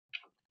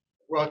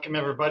Welcome,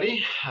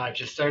 everybody. I've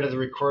just started the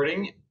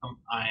recording.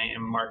 I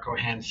am Marco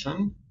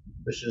Hanson.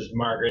 This is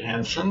Margaret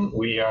Hanson.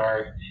 We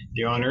are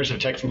the owners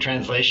of Texan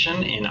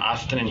Translation in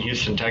Austin and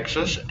Houston,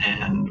 Texas,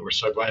 and we're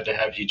so glad to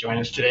have you join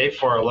us today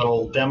for a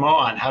little demo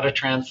on how to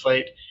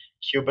translate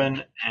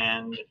Cuban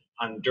and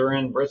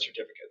Honduran birth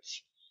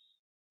certificates.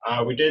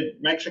 We did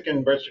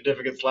Mexican birth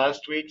certificates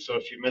last week, so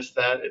if you missed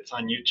that, it's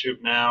on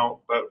YouTube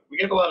now. But we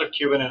get a lot of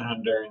Cuban and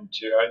Honduran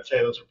too. I'd say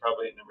those are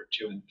probably number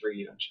 2 and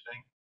 3, don't you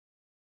think?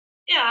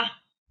 Yeah.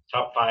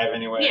 Top 5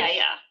 anyway. Yeah.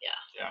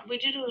 We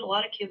do a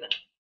lot of Cuban.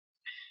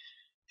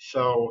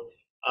 So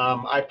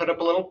I put up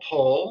a little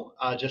poll.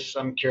 Just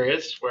I'm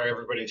curious where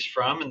everybody's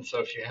from, and so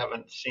if you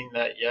haven't seen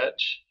that yet,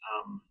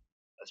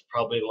 that's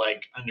probably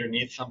like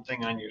underneath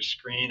something on your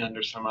screen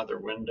under some other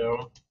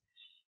window.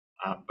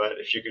 But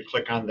if you could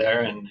click on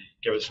there and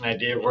give us an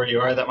idea of where you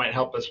are, that might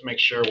help us make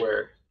sure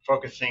we're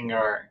focusing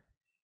our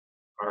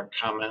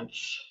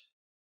comments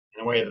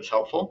in a way that's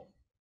helpful.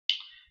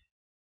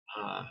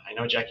 I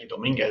know Jackie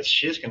Dominguez,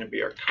 she's going to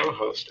be our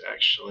co-host,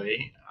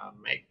 actually,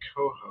 make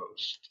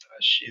co-host.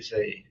 She's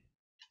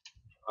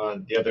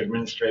the other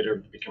administrator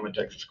of Become a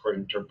Texas Court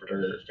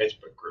Interpreter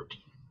Facebook group.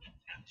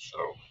 And so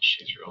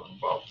she's real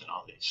involved in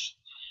all these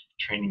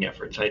training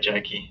efforts. Hi,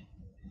 Jackie.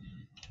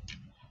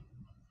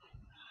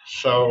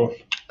 So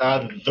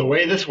the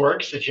way this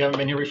works, if you haven't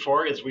been here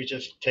before, is we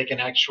just take an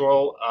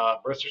actual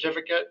birth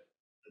certificate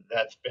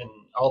that's been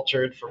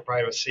altered for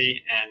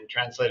privacy and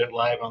translate it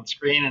live on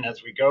screen. And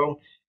as we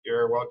go,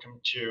 you're welcome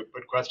to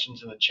put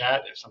questions in the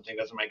chat if something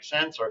doesn't make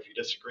sense, or if you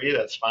disagree,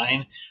 that's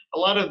fine. A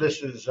lot of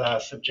this is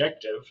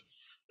subjective.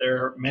 There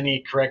are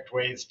many correct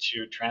ways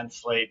to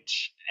translate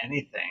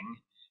anything,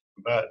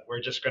 but we're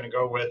just going to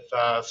go with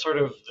sort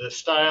of the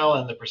style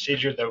and the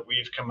procedure that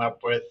we've come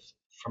up with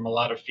from a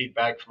lot of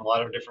feedback from a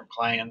lot of different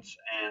clients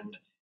and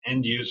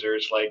end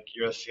users like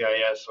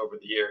USCIS over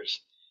the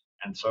years.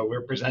 And so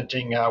we're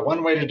presenting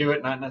one way to do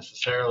it, not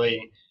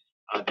necessarily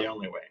the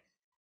only way.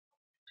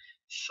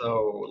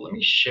 So let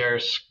me share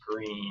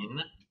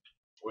screen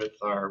with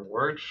our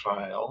Word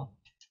file.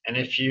 And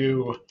if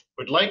you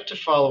would like to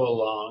follow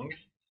along,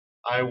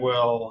 I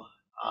will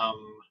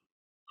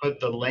put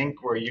the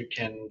link where you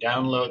can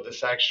download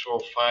this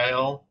actual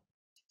file.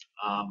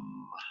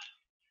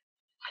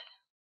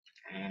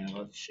 And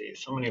let's see,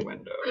 so many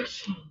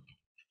windows.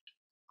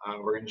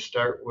 We're going to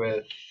start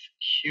with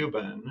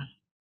Cuban.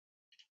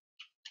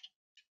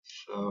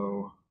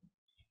 So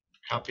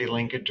copy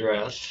link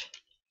address,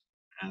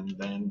 and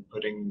then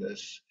putting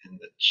this in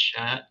the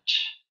chat.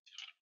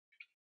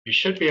 You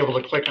should be able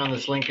to click on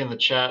this link in the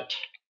chat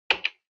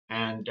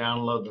and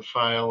download the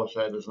file. If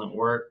that doesn't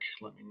work,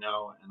 let me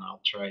know and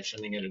I'll try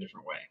sending it a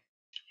different way.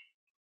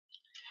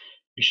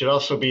 You should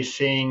also be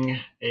seeing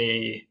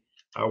a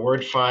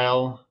Word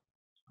file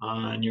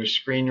on your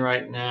screen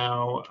right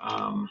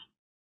now,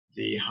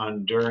 the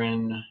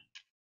Honduran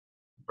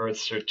birth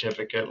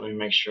certificate. Let me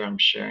make sure I'm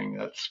sharing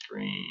that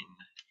screen.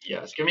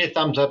 Yes, give me a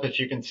thumbs up if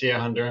you can see a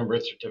Honduran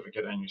birth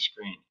certificate on your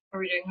screen. Are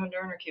we doing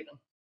Honduran or Cuban?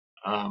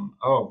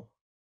 Oh,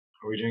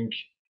 are we doing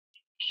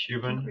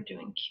Cuban? We're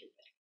doing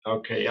Cuban.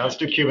 Okay, yeah, let's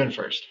do Cuban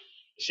first.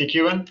 You see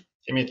Cuban?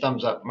 Give me a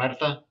thumbs up.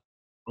 Martha, I'm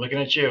looking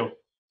at you.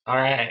 All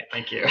right,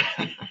 thank you.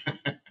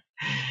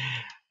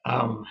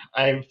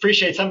 I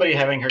appreciate somebody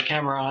having her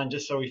camera on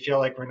just so we feel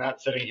like we're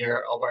not sitting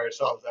here all by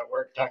ourselves at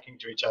work talking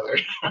to each other.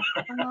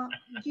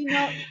 You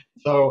know,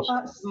 so,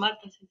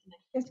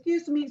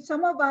 excuse me,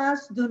 some of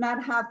us do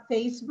not have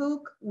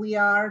Facebook. We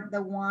are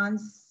the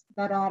ones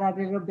that are a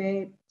little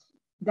bit,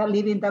 that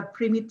live in the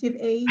primitive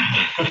age.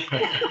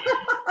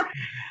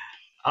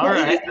 all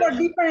right. It is for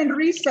different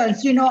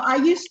reasons. You know, I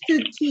used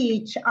to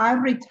teach, I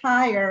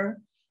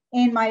retired,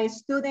 and my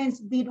students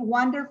did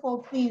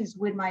wonderful things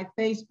with my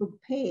Facebook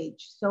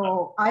page.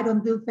 So I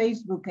don't do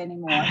Facebook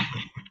anymore.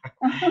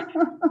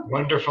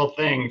 Wonderful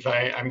things.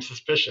 I'm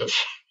suspicious.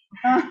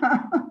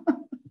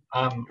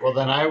 Well,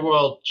 then I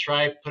will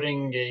try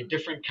putting a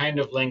different kind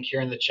of link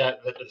here in the chat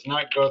that does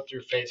not go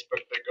through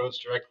Facebook, that goes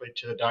directly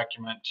to the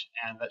document,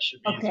 and that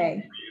should be easy for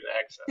you to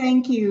access.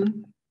 Thank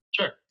you.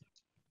 Sure.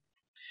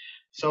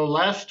 So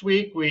last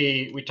week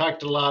we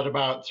talked a lot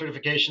about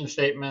certification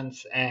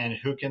statements and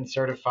who can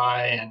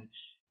certify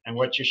and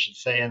what you should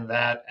say in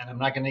that. And I'm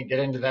not going to get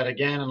into that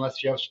again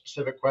unless you have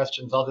specific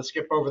questions. I'll just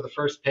skip over the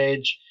first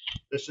page.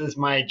 This is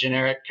my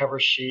generic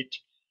cover sheet.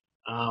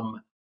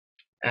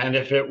 And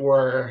if it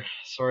were,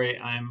 sorry,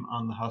 I'm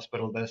on the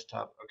hospital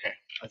desktop. Okay,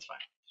 that's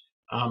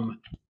fine.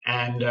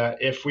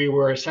 If we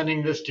were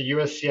sending this to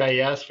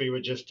USCIS, we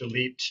would just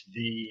delete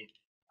the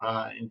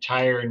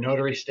entire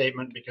notary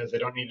statement because they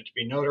don't need it to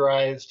be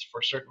notarized.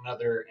 For certain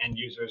other end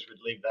users, we'd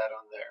leave that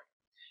on there.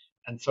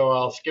 And so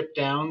I'll skip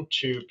down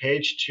to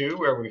page 2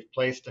 where we've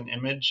placed an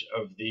image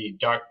of the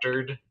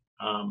doctored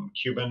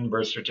Cuban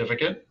birth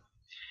certificate.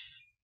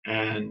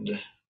 And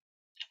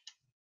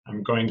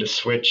I'm going to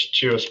switch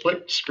to a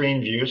split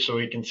screen view so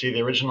we can see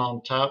the original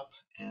on top,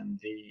 and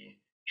the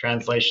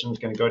translation is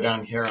going to go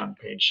down here on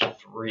page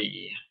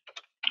 3.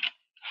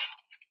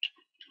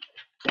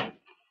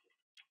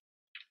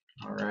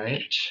 All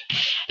right.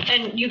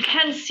 And you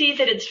can see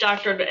that it's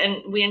doctored,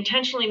 and we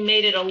intentionally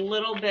made it a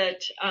little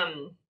bit,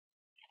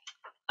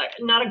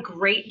 not a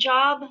great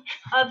job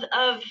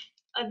of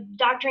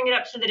doctoring it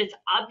up so that it's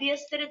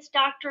obvious that it's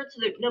doctored, so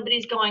that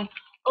nobody's going,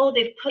 oh,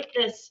 they've put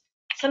this,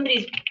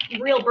 somebody's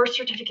real birth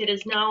certificate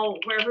is now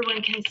where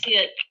everyone can see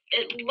it.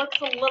 It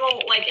looks a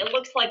little like, it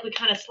looks like we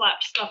kind of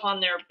slapped stuff on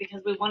there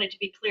because we wanted to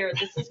be clear.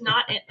 This is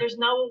not, there's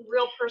no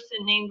real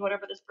person named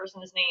whatever this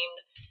person is named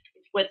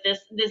with this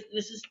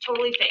is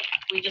totally fake.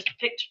 We just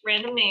picked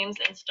random names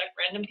and stuck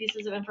random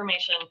pieces of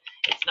information.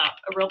 It's not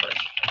a real birth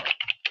certificate.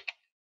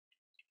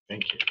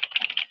 Thank you.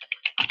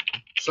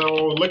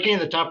 So looking at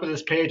the top of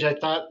this page, I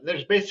thought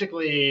there's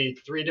basically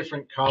 3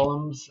 different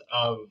columns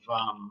of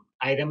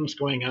items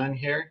going on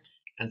here.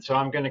 And so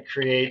I'm going to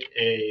create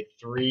a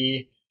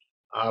 3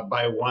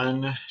 by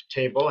 1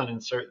 table and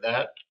insert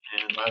that.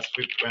 And last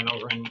week we went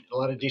over in a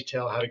lot of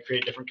detail how to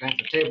create different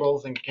kinds of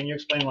tables. And can you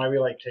explain why we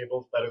like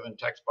tables better than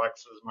text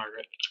boxes,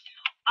 Margaret?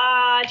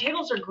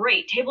 Tables are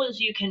great. Tables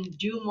you can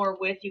do more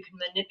with. You can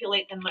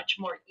manipulate them much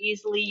more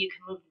easily. You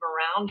can move them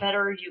around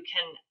better. You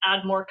can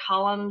add more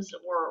columns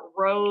or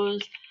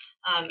rows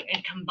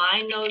and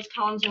combine those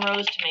columns and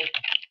rows to make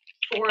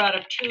 4 out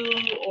of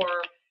 2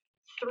 or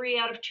 3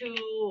 out of 2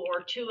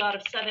 or 2 out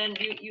of 7.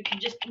 You can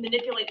just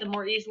manipulate them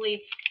more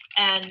easily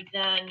and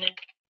then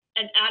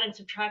add and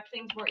subtract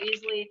things more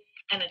easily.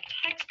 And a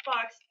text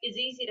box is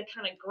easy to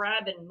kind of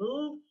grab and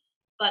move,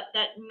 but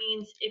that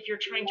means if you're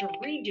trying to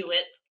redo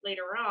it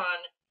later on,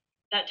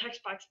 that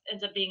text box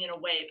ends up being in the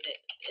way. It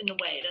ends up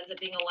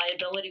being a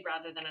liability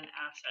rather than an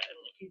asset. And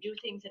if you do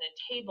things in a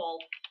table,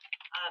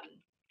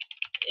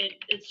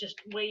 it's just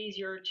way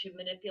easier to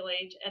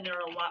manipulate, and there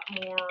are a lot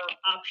more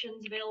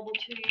options available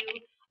to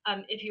you.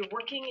 If you're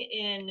working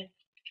in,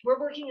 we're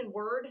working in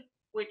Word,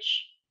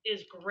 which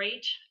is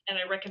great, and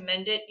I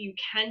recommend it. You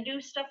can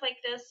do stuff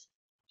like this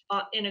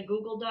in a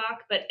Google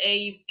Doc, but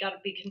you've got to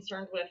be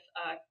concerned with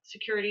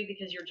security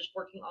because you're just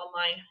working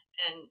online,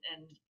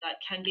 and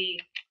that can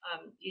be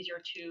easier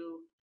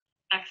to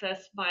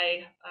access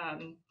by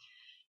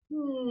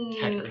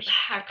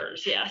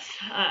hackers, yes,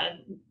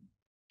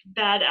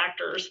 bad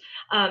actors,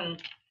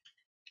 and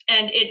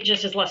it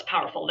just is less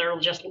powerful. There are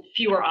just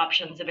fewer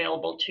options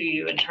available to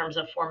you in terms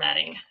of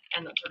formatting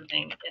and that sort of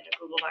thing in a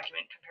Google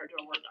document compared to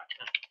a Word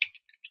document.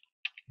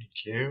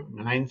 Thank you.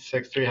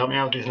 963. Help me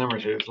out with these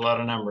numbers here. There's a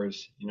lot of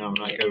numbers. You know, I'm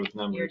not good with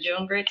numbers. You're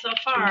doing great so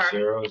far.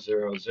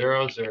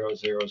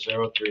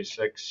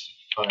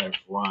 20000003651.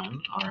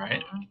 All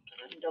right. I'm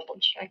double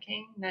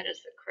checking. That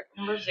is the correct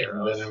number of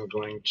zeros. And then I'm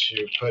going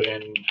to put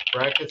in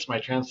brackets my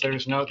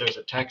translator's note. There's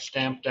a text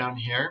stamp down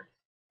here.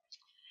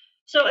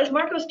 So as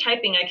Marco's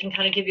typing, I can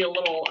kind of give you a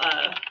little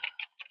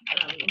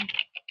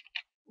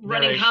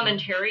running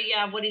commentary.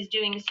 Yeah, what he's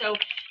doing. So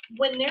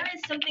when there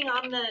is something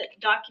on the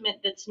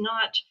document that's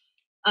not,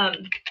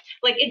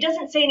 like it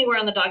doesn't say anywhere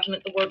on the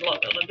document the word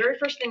logo. The very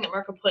first thing that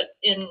Marco put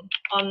in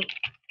on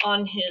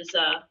his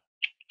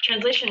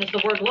translation is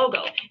the word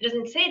logo. It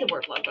doesn't say the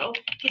word logo.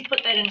 He's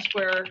put that in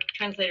square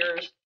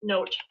translators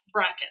note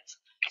brackets.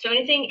 So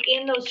anything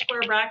in those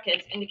square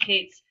brackets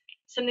indicates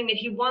something that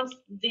he wants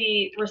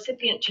the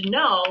recipient to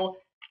know,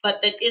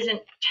 but that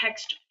isn't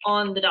text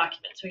on the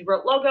document. So he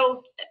wrote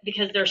logo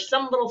because there's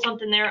some little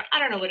something there. I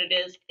don't know what it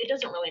is. It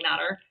doesn't really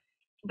matter,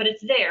 but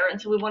it's there. And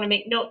so we want to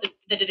make note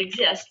that it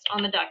exists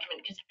on the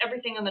document because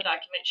everything on the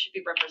document should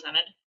be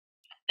represented.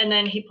 And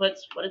then he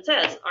puts what it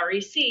says,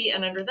 REC,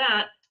 and under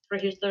that,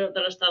 Registro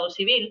del Estado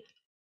Civil.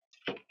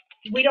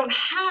 We don't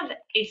have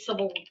a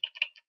civil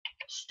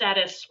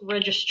status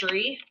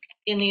registry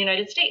in the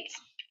United States.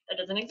 That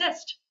doesn't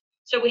exist.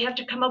 So we have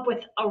to come up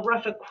with a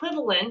rough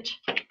equivalent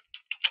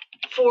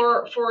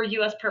for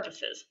US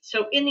purposes.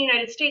 So in the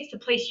United States, the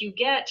place you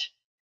get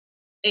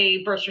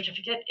a birth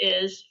certificate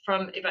is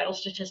from a vital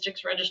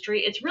statistics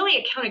registry. It's really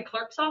a county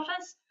clerk's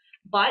office,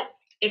 but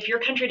if your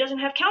country doesn't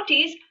have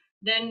counties,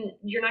 then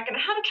you're not going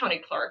to have a county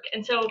clerk.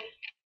 And so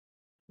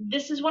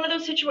this is one of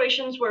those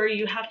situations where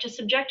you have to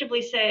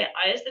subjectively say,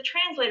 I as the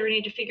translator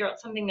need to figure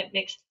out something that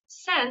makes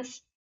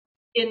sense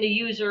in the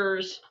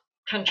user's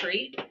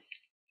country,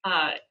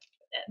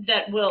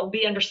 that will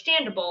be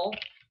understandable,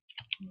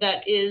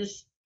 that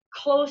is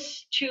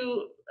close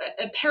to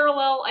a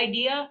parallel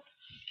idea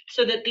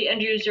so that the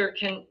end user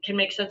can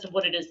make sense of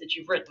what it is that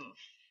you've written.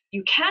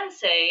 You can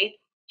say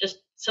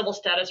just civil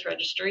status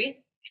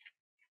registry,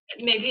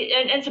 maybe,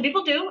 and some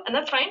people do, and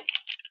that's fine.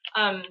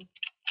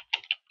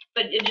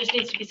 But it just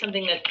needs to be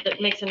something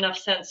that makes enough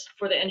sense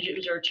for the end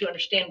user to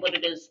understand what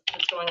it is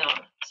that's going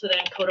on. So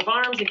then coat of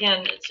arms,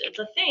 again, it's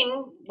a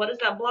thing. What is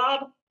that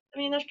blob? I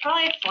mean, there's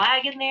probably a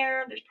flag in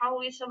there. There's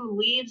probably some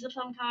leaves of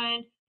some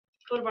kind.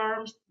 Coat of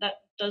arms,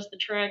 that does the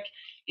trick.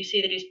 You see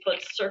that he's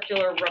put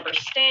circular rubber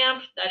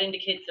stamp. That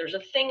indicates there's a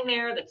thing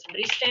there that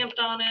somebody stamped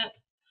on it.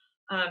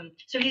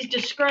 So he's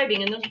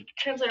describing, in those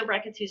translator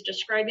brackets, he's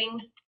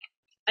describing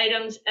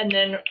items and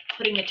then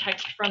putting the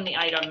text from the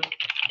item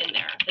in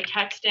there. The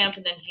text stamp,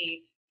 and then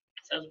he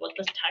says what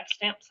this text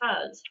stamp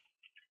says.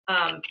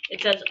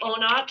 It says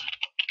ONOT.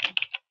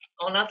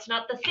 ONAT's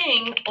not the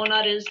thing.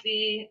 ONAT is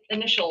the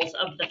initials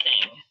of the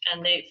thing.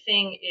 And the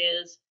thing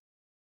is,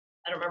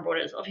 I don't remember what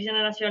it is.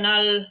 Oficina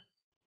Nacional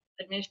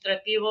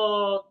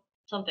Administrativo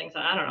something. So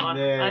I don't know.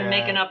 I'm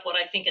making up what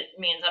I think it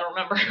means. I don't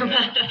remember.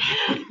 Yeah.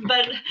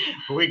 But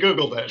we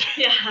Googled it.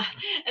 Yeah.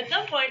 At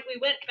some point, we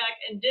went back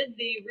and did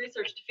the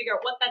research to figure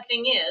out what that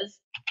thing is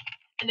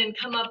and then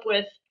come up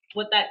with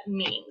what that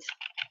means.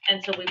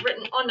 And so we've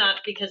written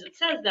ONAT because it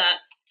says that,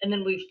 and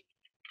then we've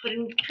put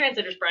in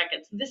translators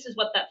brackets. This is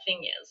what that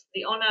thing is.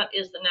 The ONAT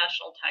is the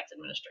National Tax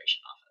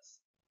Administration Office.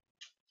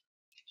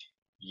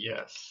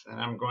 Yes, and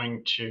I'm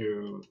going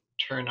to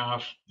turn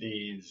off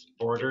these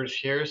borders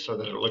here so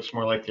that it looks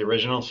more like the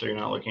original, so you're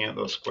not looking at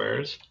those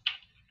squares.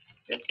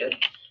 Good, good.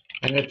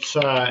 And it's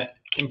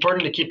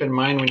important to keep in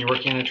mind when you're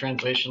working on a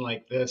translation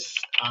like this,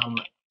 a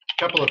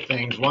couple of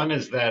things. One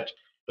is that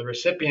the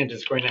recipient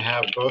is going to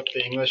have both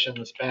the English and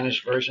the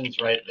Spanish versions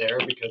right there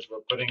because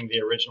we're putting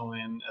the original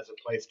in as a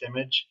placed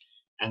image.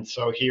 And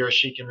so he or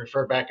she can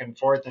refer back and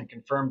forth and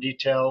confirm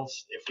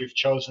details. If we've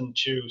chosen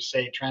to,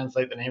 say,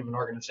 translate the name of an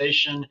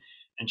organization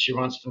and she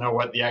wants to know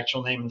what the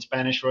actual name in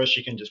Spanish was,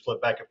 she can just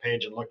flip back a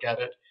page and look at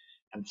it.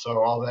 And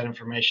so all that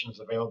information is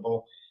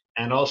available.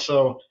 And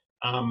also,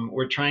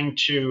 we're trying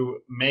to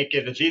make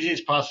it as easy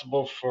as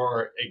possible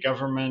for a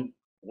government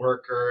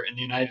worker in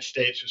the United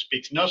States who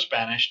speaks no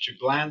Spanish to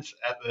glance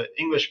at the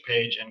English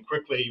page and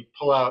quickly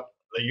pull out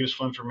the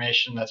useful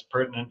information that's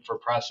pertinent for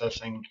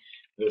processing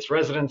this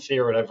residency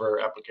or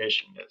whatever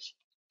application it is.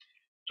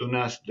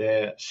 Tunas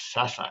de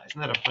Sasa. Isn't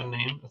that a fun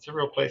name? That's a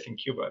real place in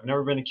Cuba. I've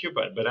never been to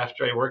Cuba, but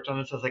after I worked on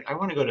this, I was like, I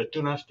want to go to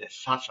Tunas de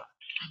Sasa.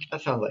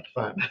 That sounds like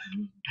fun.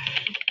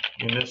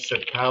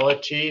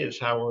 Municipality is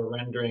how we're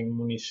rendering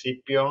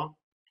municipio.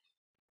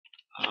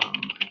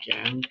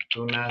 Again,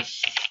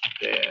 Tunas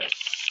de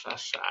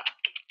Sasa.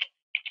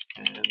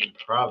 And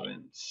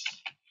province.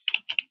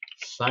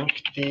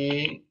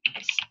 Sancti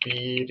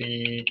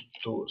Spiritus.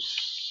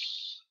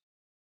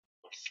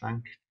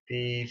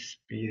 Sancti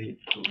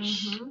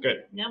Spiritus.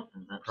 Good. Yep.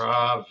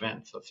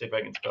 Province. Let's see if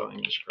I can spell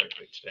English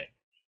correctly today.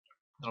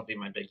 That'll be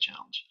my big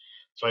challenge.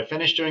 So I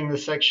finished doing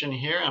this section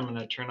here. I'm going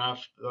to turn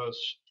off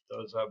those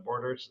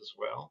borders as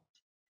well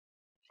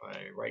by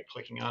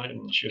right-clicking on it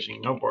and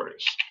choosing no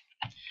borders.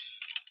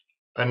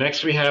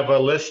 Next, we have a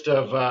list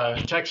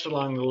of text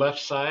along the left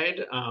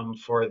side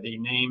for the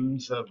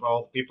names of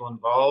all the people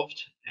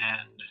involved.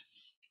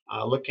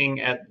 And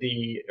looking at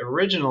the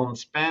original in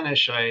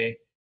Spanish, I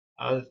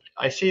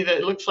see that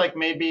it looks like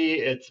maybe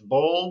it's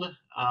bold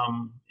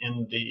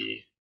in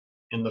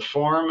the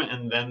form,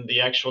 and then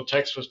the actual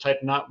text was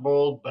typed not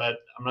bold, but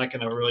I'm not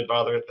going to really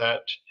bother with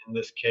that in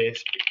this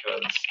case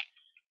because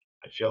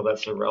I feel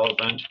that's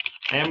irrelevant.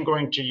 I am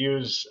going to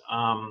use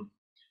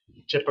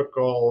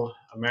typical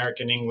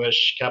American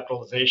English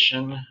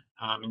capitalization.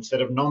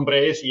 Instead of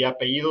nombres y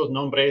apellidos,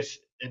 nombres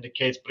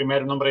indicates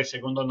primer nombre,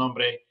 segundo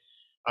nombre,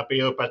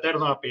 apellido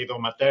paterno, apellido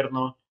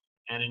materno,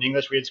 and in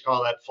English we just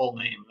call that full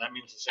name. That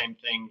means the same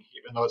thing,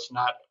 even though it's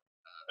not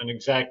an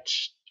exact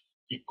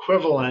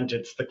equivalent,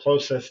 it's the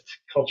closest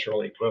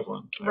cultural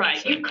equivalent.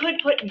 Right. You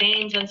could put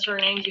names and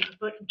surnames. You could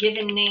put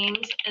given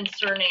names and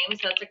surnames.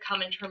 That's a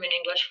common term in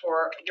English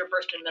for your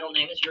first and middle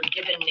name is your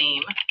given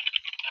name.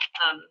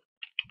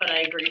 But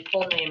I agree,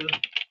 full name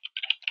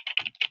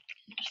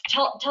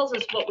tells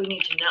us what we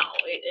need to know.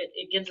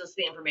 It gives us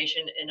the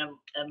information in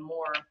a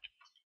more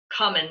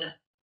common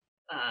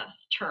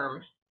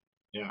term.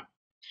 Yeah.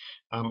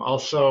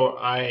 Also,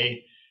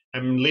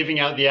 I'm leaving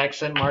out the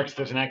accent marks.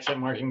 There's an accent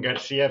mark in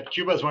Garcia.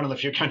 Cuba is one of the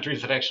few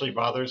countries that actually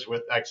bothers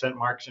with accent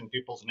marks in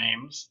people's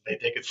names. They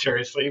take it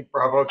seriously.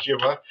 Bravo,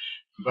 Cuba.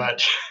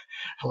 But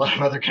a lot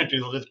of other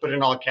countries will just put it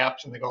in all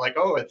caps and they go like,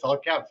 oh, it's all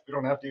caps. We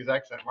don't have to use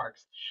accent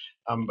marks.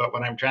 But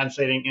when I'm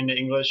translating into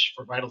English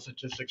for vital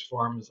statistics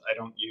forms, I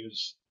don't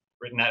use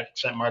written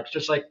accent marks.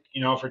 Just like,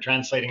 if we're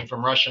translating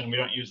from Russian, we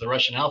don't use the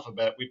Russian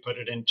alphabet. We put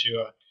it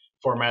into a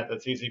format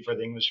that's easy for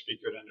the English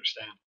speaker to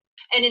understand.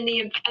 And in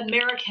the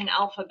American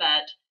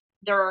alphabet,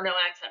 there are no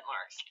accent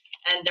marks,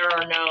 and there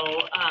are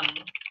no,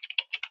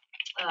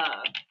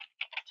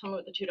 tell me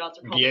what the two dots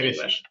are called in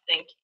English.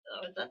 Thank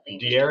you. Is that the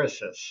English?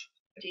 Diaresis.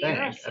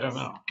 Diaresis. I don't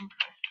know.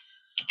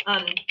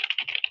 Okay.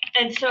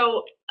 And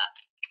so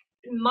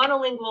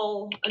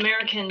monolingual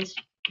Americans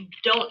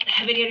don't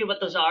have any idea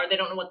what those are. They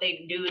don't know what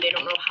they do. They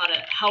don't know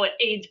how it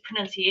aids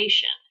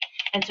pronunciation.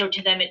 And so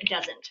to them, it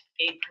doesn't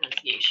aid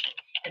pronunciation.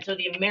 And so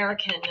the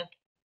American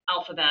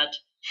alphabet,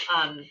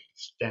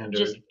 standard.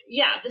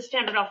 The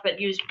standard alphabet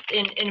used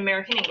in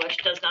American English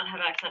does not have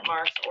accent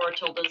marks or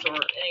tildes or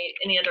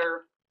any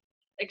other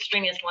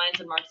extraneous lines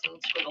and marks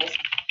and squiggles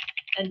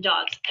and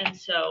dots. And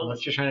so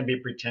unless you're trying to be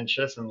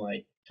pretentious and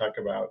like talk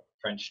about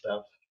French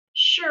stuff.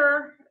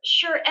 Sure.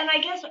 And I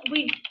guess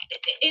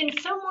in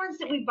some words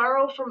that we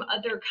borrow from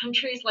other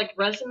countries, like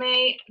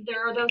resume,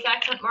 there are those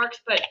accent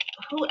marks, but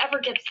whoever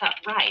gets that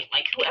right,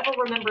 like whoever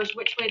remembers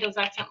which way those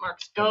accent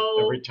marks go.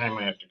 Every time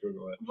I have to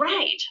Google it.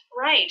 Right.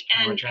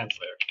 I'm a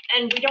translator.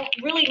 And we don't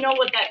really know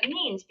what that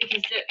means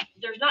because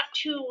there's not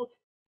two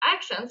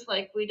accents.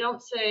 Like we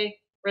don't say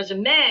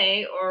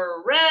resume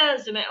or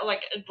resume,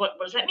 like what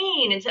does that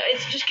mean? And so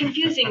it's just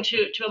confusing to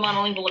a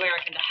monolingual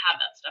American to have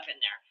that stuff in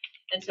there.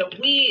 And so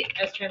we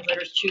as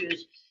translators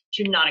choose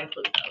to not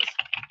include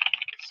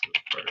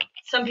those.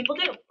 Some people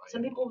do.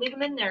 Some people leave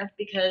them in there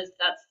because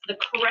that's the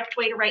correct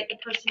way to write the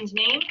person's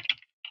name.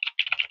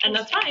 And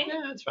that's fine.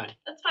 Yeah, that's fine.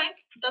 That's fine.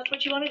 That's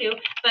what you want to do.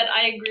 But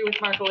I agree with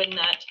Marco in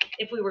that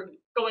if we were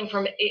going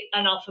from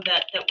an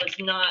alphabet that was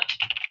not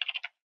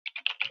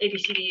A, B,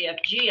 C, D, E, F,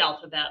 G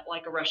alphabet,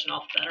 like a Russian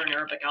alphabet or an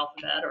Arabic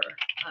alphabet or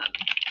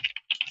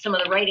some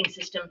other writing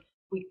system,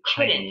 we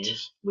couldn't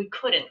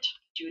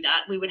do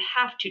that. We would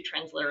have to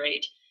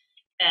transliterate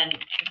and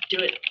do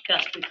it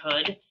best we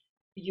could,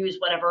 use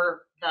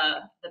whatever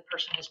the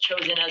person has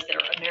chosen as their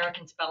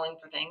American spelling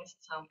for things.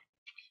 So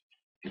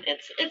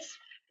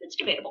it's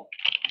debatable.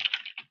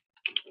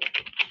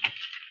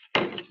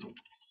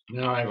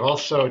 Now, I've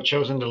also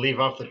chosen to leave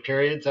off the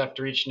periods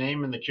after each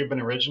name in the Cuban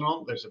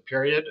original. There's a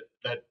period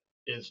that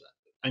is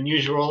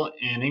unusual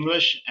in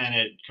English and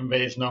it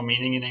conveys no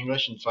meaning in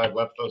English, and so I've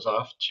left those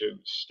off to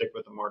stick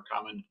with the more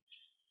common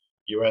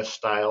US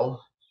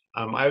style.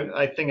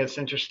 I think it's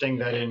interesting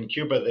that in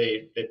Cuba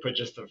they put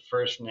just the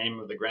first name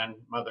of the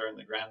grandmother and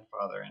the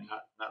grandfather and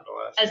not the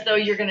last. As though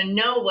you're going to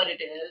know what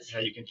it is.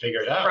 Yeah, you can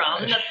figure it out.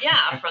 From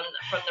right?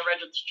 from the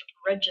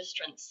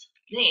registrant's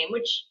name,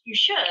 which you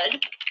should.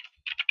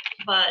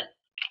 But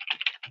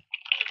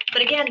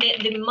again,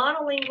 the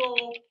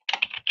monolingual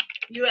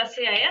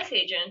USCIS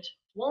agent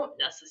won't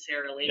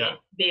necessarily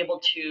be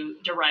able to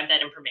derive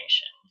that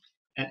information.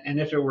 And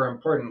if it were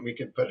important, we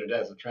could put it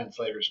as a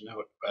translator's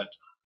note, but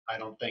I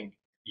don't think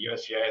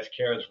USCIS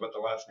cares what the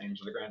last names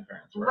of the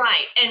grandparents were.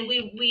 Right, and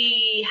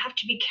we have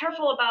to be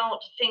careful about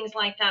things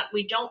like that.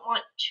 We don't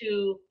want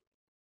to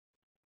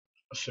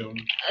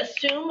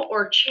assume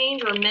or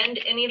change or amend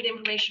any of the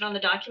information on the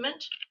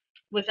document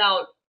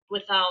without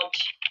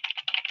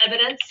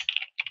evidence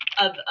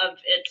of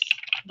its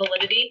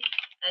validity,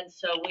 and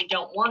so we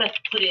don't want to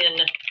put in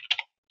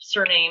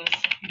surnames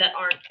that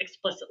aren't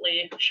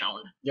explicitly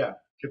shown. Yeah,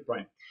 good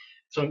point.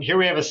 So here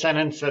we have a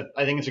sentence that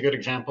I think is a good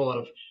example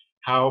of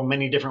how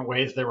many different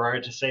ways there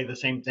are to say the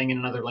same thing in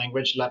another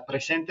language. La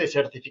presente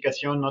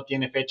certificación no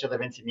tiene fecha de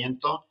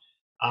vencimiento.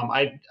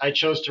 I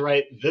chose to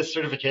write, this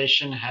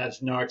certification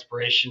has no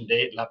expiration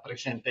date. La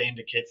presente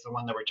indicates the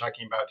one that we're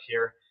talking about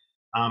here.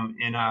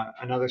 In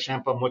another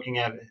sample I'm looking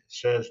at, it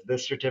says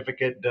this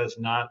certificate does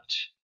not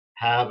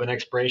have an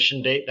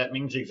expiration date. That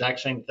means the exact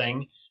same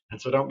thing.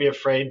 And so don't be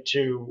afraid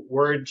to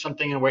word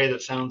something in a way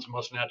that sounds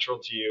most natural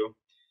to you.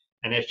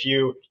 And if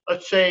you,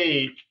 let's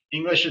say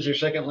English is your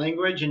second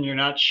language and you're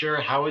not sure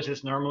how is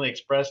this normally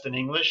expressed in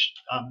English,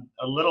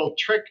 a little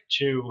trick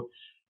to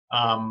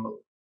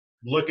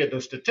look at the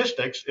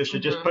statistics is to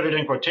just put it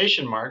in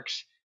quotation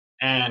marks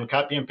and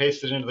copy and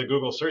paste it into the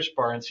Google search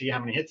bar and see how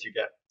many hits you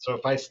get. So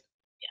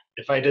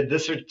if I did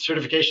this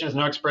certification has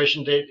no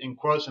expiration date in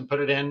quotes and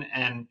put it in,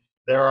 and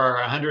there are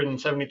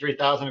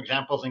 173,000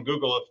 examples in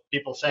Google of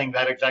people saying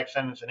that exact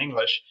sentence in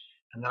English,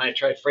 and then I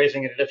tried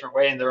phrasing it a different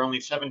way and there are only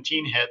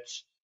 17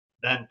 hits,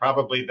 then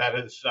probably that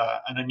is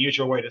an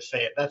unusual way to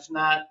say it. That's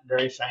not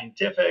very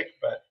scientific,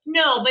 but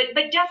no, but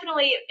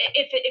definitely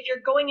if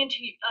you're going into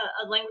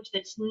a language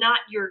that's not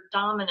your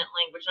dominant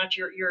language, not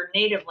your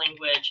native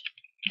language,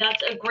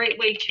 that's a great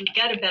way to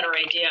get a better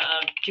idea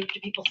of do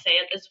people say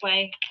it this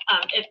way.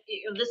 If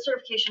this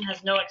certification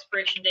has no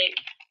expiration date,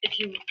 if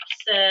you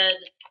said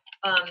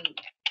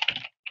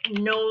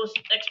no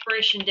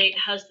expiration date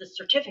has the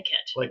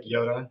certificate, like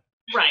Yoda.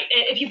 Right.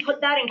 If you put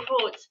that in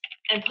quotes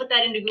and put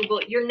that into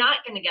Google, you're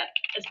not going to get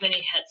as many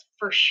hits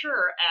for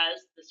sure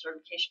as the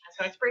certification has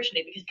no expiration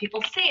date, because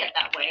people say it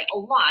that way a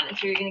lot. And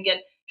so you're going to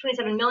get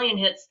 27 million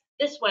hits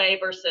this way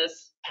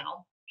versus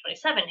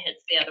 27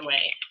 hits the other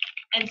way.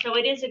 And so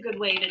it is a good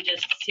way to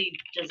just see,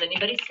 does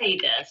anybody say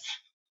this?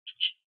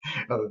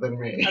 Other than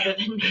me. Other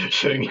than me.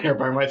 Sitting here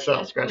by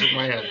myself, scratching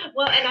my head.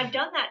 Well, and I've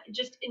done that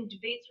just in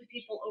debates with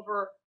people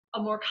over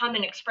a more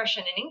common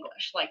expression in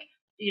English. Like,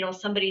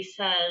 somebody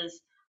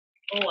says,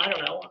 oh, I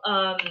don't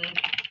know,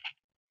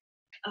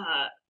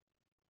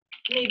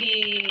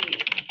 maybe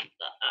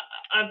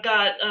I've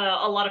got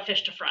a lot of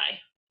fish to fry.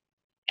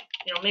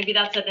 Maybe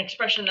that's an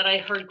expression that I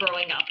heard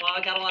growing up. Well,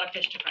 I got a lot of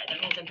fish to fry.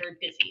 That means I'm very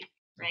busy,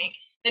 right?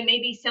 Then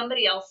maybe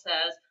somebody else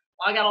says,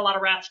 well, I got a lot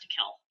of rats to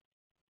kill.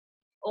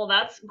 Well,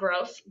 that's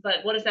gross,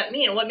 but what does that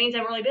mean? What means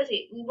I'm really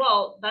busy?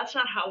 Well, that's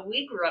not how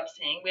we grew up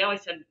saying. We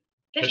always said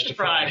fish to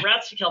fry,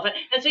 rats to kill.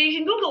 And so you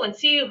can Google and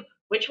see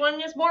which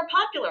one is more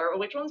popular or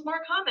which one's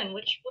more common,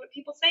 what do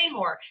people say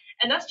more?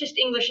 And that's just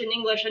English in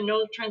English and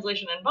no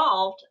translation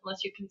involved,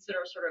 unless you consider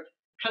sort of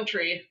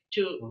country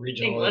to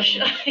English.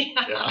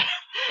 Yeah.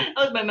 That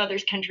was my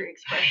mother's country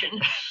expression.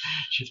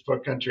 She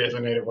spoke country as a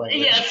native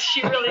language. Yes,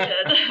 she really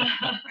did.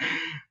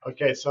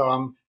 Okay,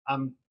 so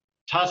I'm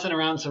tossing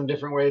around some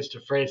different ways to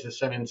phrase the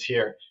sentence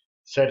here.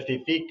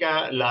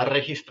 La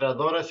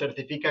registradora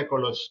certifica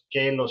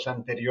que los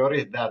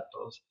anteriores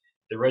datos.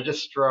 The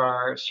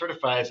registrar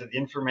certifies that the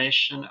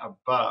information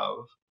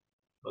above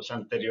los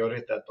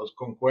anteriores datos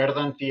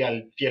concuerdan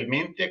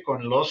fielmente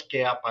con los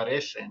que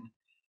aparecen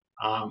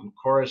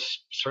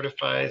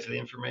certifies the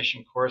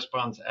information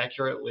corresponds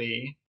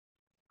accurately.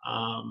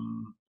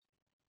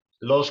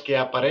 Los que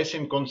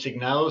aparecen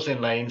consignados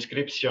en la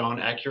inscripción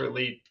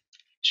accurately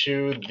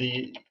to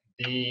the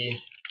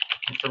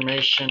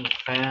information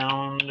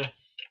found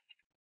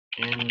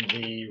in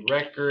the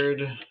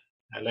record,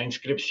 la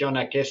inscripción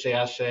a que se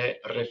hace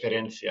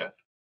referencia.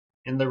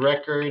 In the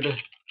record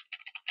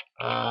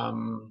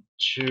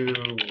to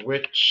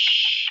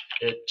which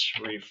it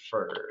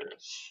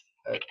refers.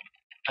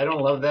 I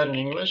don't love that in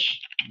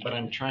English, but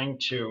I'm trying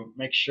to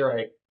make sure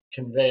I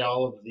convey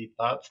all of the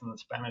thoughts in the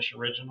Spanish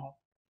original.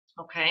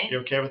 Okay. You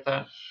okay with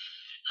that?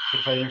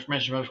 Certify the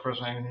information about, of course,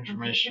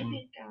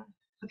 information.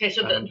 Okay,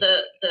 so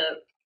the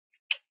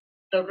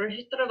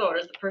registrador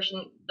is the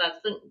person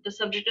that's the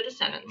subject of the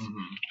sentence.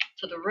 Mm-hmm.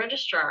 So the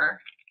registrar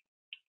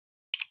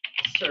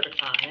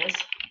certifies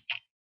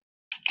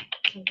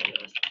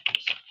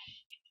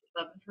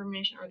above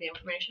information or the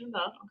information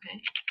above.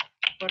 Okay.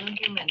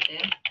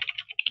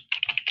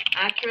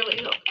 Accurately,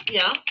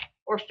 yeah,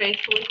 or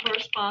faithfully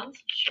corresponds.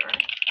 Sure. To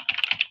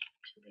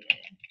the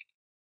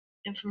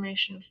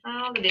information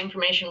found, or the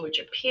information which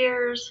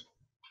appears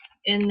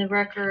in the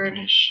record.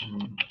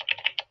 Information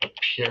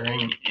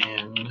appearing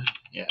in,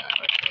 yeah, I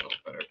like that a little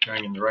better.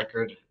 Appearing in the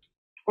record.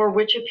 Or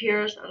which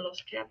appears a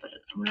los que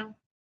aparecen.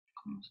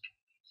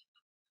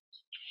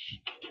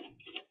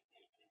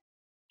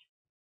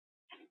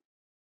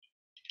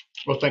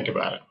 We'll think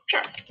about it.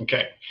 Sure.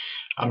 Okay.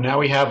 Now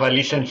we have a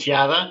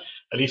licenciada.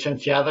 A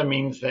licenciada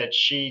means that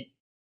she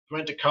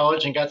went to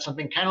college and got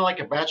something kind of like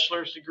a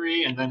bachelor's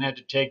degree and then had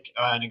to take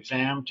an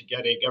exam to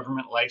get a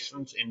government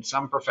license in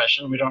some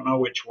profession. We don't know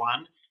which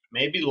one.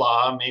 Maybe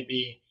law,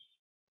 maybe,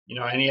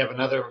 any of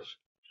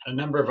a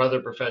number of other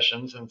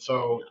professions. And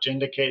so to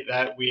indicate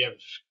that, we have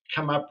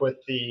come up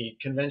with the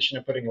convention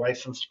of putting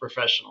licensed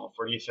professional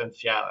for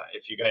licenciada.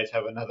 If you guys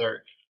have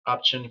another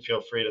option,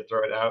 feel free to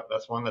throw it out.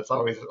 That's one that's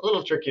always a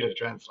little tricky to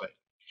translate.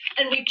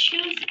 And we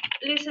choose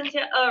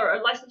licenciada or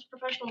a licensed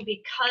professional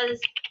because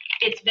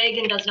it's vague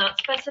and does not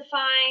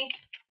specify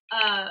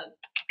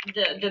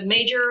the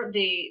major,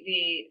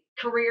 the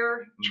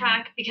career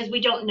track, because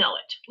we don't know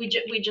it.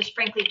 We just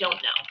frankly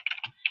don't know.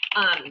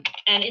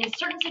 And in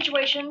certain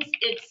situations,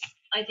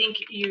 I think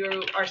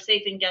you are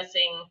safe in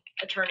guessing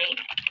attorney,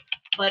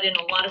 but in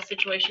a lot of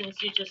situations,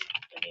 maybe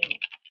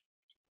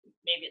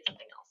it's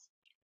something else.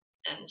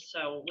 And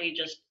so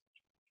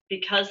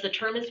because the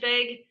term is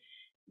vague,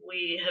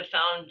 we have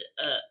found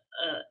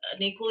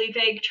an equally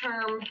vague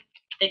term.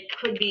 It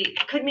could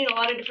mean a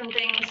lot of different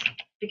things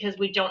because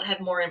we don't have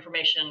more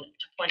information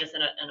to point us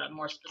in a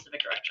more specific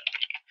direction.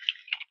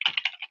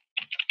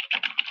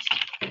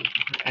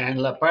 And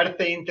la parte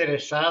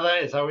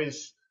interesada is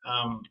always,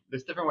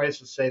 there's different ways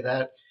to say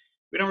that.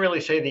 We don't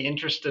really say the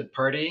interested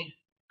party.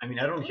 I mean,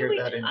 I don't hear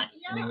that in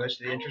English,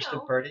 the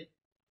interested party.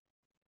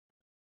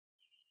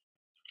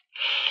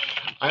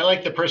 I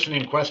like the person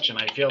in question.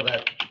 I feel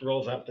that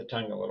rolls off the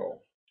tongue a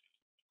little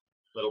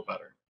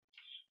better.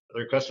 The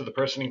request of the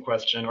person in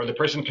question, or the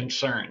person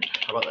concerned.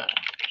 How about that?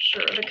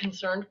 Sure, the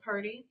concerned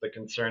party. The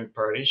concerned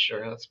party,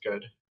 sure, that's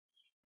good.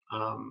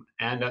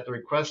 And at the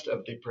request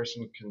of the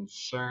person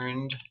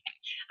concerned.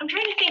 I'm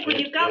trying to think when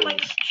you've got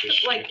like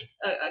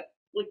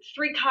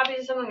 3 copies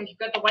of something. You've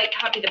got the white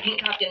copy, the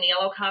pink copy, and the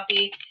yellow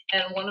copy,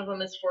 and one of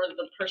them is for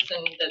the person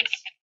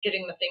that's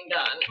getting the thing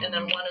done, and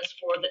then one is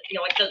for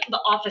the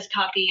office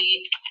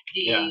copy,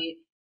 the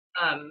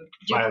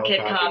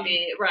duplicate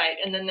copy, right?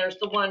 And then there's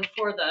the one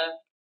for the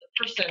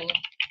person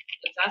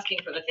that's asking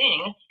for the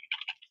thing.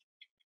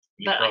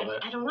 But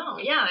I don't know.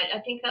 Yeah, I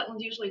think that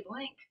one's usually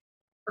blank.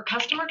 Or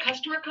customer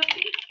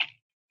copy.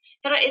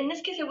 But in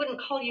this case, I wouldn't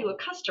call you a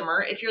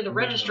customer if you're the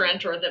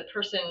registrant or the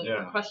person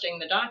requesting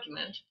the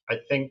document. I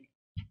think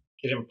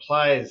it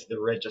implies the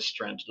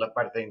registrant, la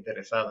parte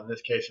interesada. In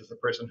this case, is the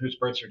person whose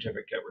birth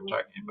certificate we're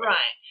talking about.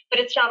 Right. But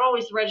it's not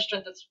always the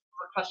registrant that's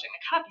requesting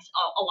the copies.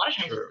 A lot of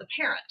times it's the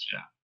parent. Yeah.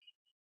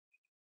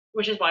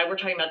 Which is why we're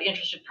talking about the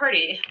interested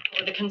party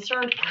or the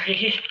concerned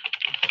party.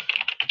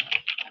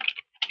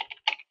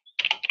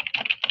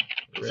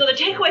 So the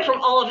takeaway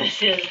from all of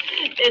this is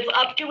it's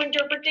up to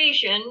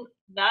interpretation.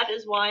 That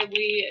is why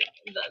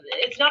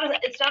it's not an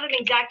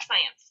exact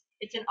science.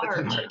 It's an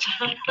art.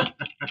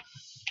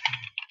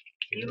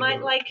 You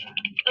might like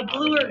a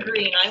blue or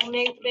green. I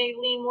may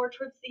lean more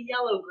towards the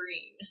yellow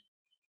green.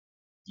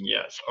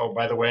 Yes. Oh,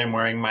 by the way, I'm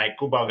wearing my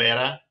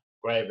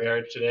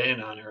Guayabera today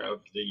in honor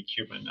of the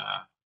Cuban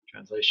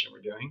translation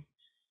we're doing,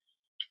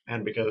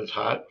 and because it's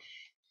hot.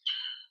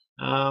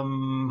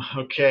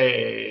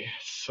 Okay,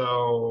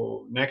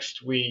 so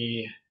next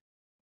we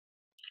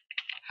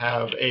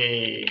have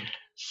a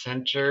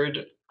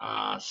centered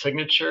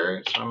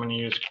signature. So I'm going to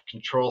use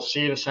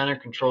Control-C to center,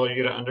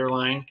 Control-U to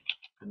underline,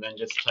 and then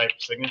just type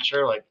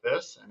signature like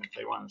this. And if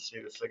they want to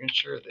see the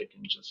signature, they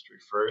can just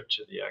refer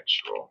to the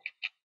actual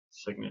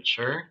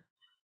signature.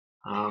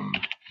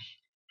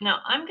 Now,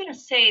 I'm going to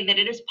say that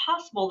it is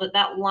possible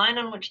that line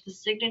on which the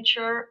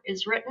signature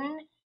is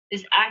written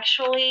is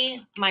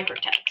actually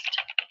microtext.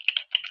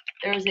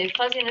 There is a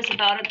fuzziness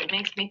about it that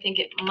makes me think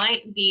it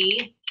might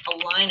be a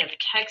line of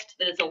text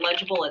that is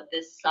illegible at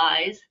this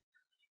size.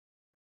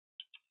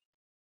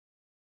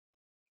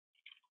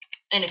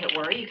 And if it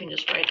were, you can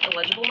just write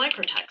illegible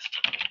microtext.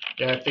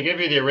 Yeah, if they give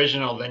you the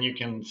original, then you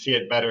can see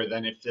it better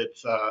than if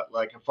it's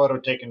like a photo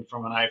taken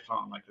from an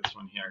iPhone, like this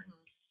one here.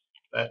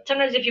 That,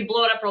 sometimes if you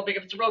blow it up real big,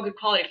 if it's a real good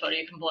quality photo,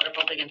 you can blow it up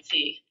real big and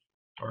see.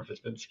 or if it's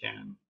been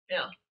scanned.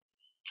 Yeah.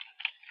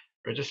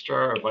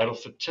 Registrar of Vital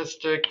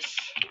Statistics.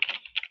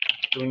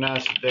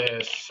 Unas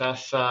de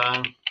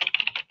SASA.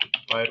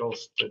 Vital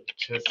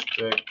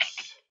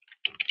Statistics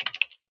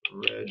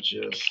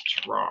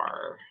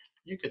Registrar.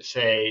 You could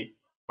say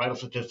Vital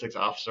Statistics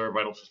Officer,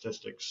 Vital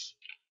Statistics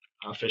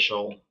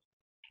Official.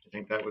 I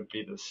think that would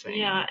be the same.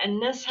 Yeah,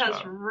 and this has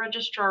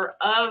Registrar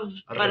of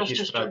Vital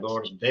Statistics.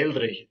 Del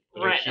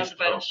Right, of the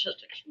Vital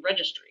Statistics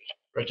Registry.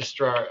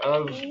 Registrar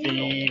of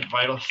the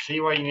Vital. See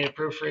why you need a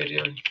proofread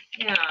here?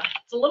 Yeah,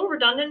 it's a little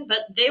redundant, but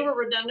they were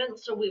redundant,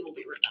 so we will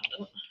be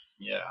redundant.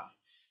 Yeah.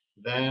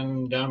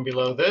 Then down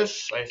below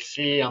this, I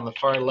see on the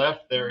far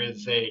left there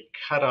is a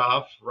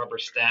cutoff rubber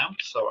stamp.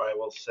 So I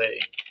will say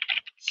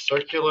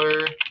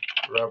circular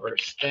rubber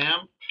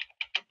stamp.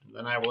 And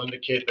then I will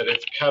indicate that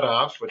it's cut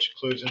off, which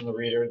clues in the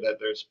reader that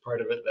there's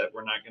part of it that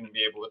we're not going to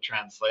be able to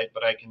translate.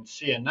 But I can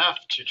see enough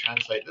to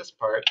translate this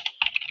part.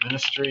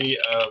 Ministry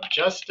of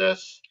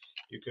Justice.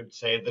 You could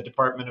say the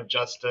Department of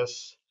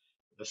Justice.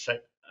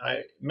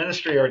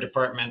 Ministry or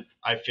department,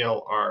 I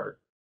feel, are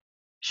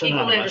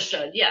synonymous. Equally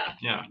understood, yeah.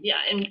 Yeah. Yeah,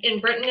 in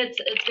Britain, it's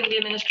going to be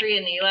a ministry.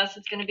 In the U.S.,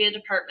 it's going to be a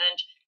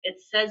department.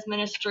 It says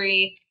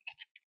ministry,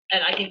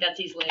 and I think that's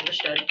easily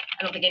understood.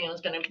 I don't think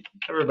anyone's going to.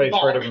 Everybody's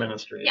heard of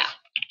ministries. Yeah.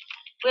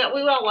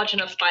 We all watch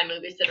enough spy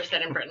movies that are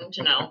set in Britain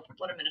to know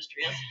what a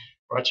ministry is.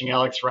 Watching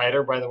Alex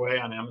Rider, by the way,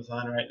 on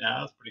Amazon right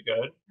now. It's pretty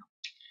good.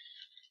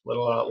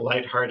 Little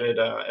lighthearted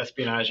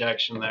espionage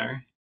action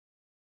there.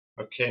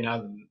 Okay,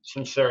 now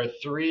since there are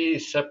 3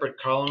 separate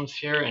columns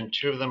here and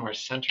 2 of them are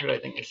centered, I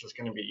think this is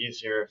going to be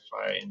easier if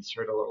I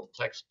insert a little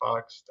text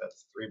box.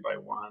 That's 3 by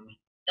 1.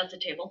 That's a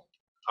table.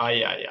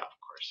 Yeah, of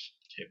course,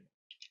 table.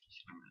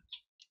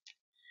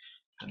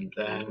 And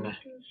then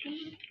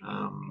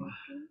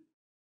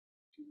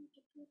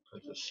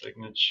put the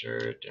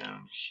signature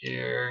down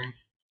here.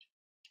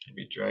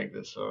 Maybe drag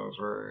this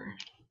over,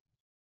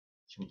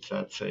 since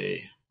that's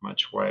a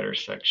much wider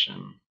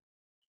section.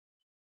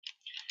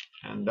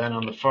 And then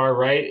on the far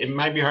right, it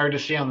might be hard to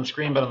see on the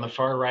screen, but on the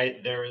far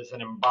right, there is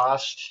an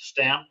embossed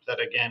stamp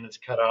that, again, is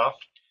cut off.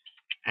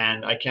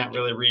 And I can't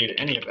really read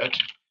any of it.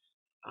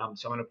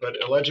 So I'm going to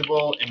put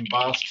illegible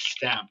embossed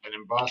stamp. And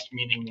embossed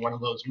meaning one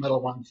of those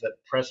metal ones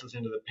that presses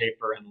into the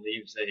paper and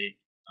leaves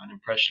an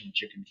impression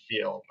that you can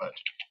feel, but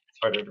it's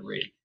harder to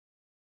read.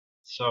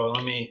 So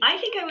let me... I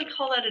think I would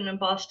call that an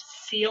embossed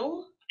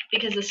seal,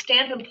 because the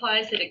stamp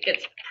implies that it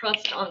gets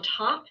pressed on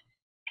top.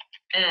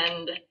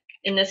 And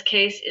in this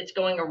case, it's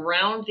going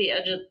around the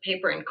edge of the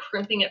paper and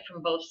crimping it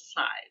from both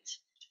sides.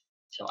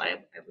 So I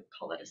would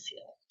call that a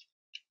seal.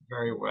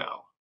 Very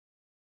well.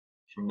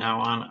 From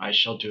now on, I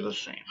shall do the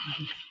same.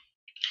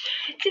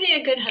 To be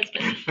a good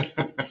husband.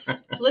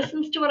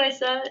 Listens to what I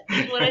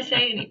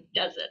say, and he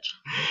does it.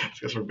 It's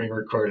because we're being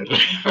recorded.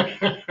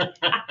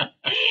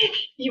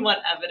 You want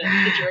evidence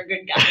that you're a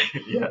good guy.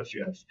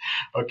 Yes.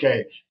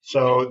 Okay,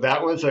 so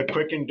that was a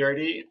quick and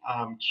dirty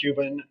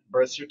Cuban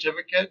birth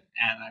certificate,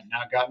 and I've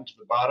now gotten to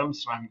the bottom,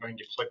 so I'm going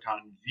to click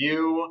on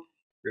View,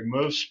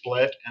 Remove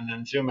Split, and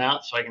then zoom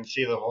out so I can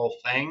see the whole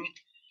thing.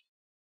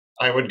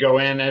 I would go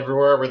in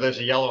everywhere where there's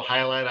a yellow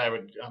highlight. I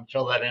would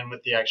fill that in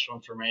with the actual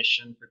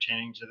information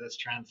pertaining to this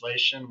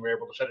translation. We're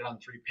able to fit it on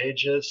 3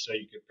 pages, so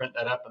you could print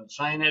that up and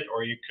sign it,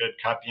 or you could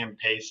copy and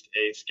paste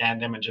a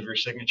scanned image of your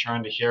signature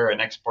onto here and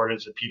export it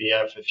as a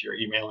PDF if you're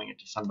emailing it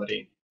to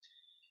somebody.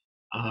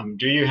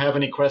 Do you have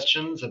any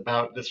questions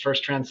about this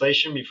first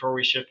translation before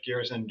we shift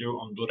gears and do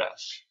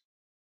Honduras?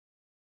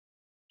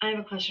 I have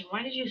a question.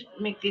 Why did you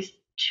make these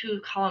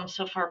 2 columns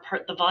so far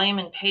apart? The volume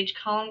and page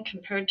column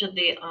compared to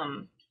the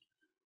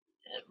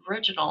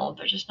original,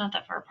 they're just not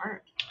that far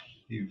apart.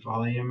 The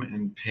volume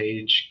and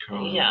page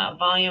column. Yeah,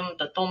 volume,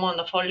 the tomo and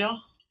the folio.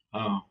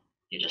 Oh.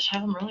 You just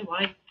have them really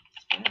wide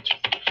spread.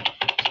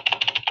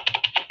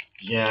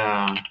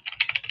 Yeah,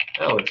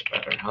 that looks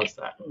better. How's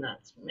that? That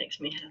makes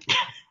me happy.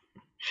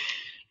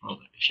 Well,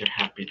 if you're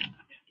happy, then I'm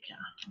happy.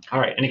 Yeah. All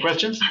right, any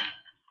questions?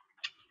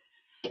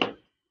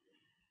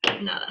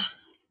 Nada.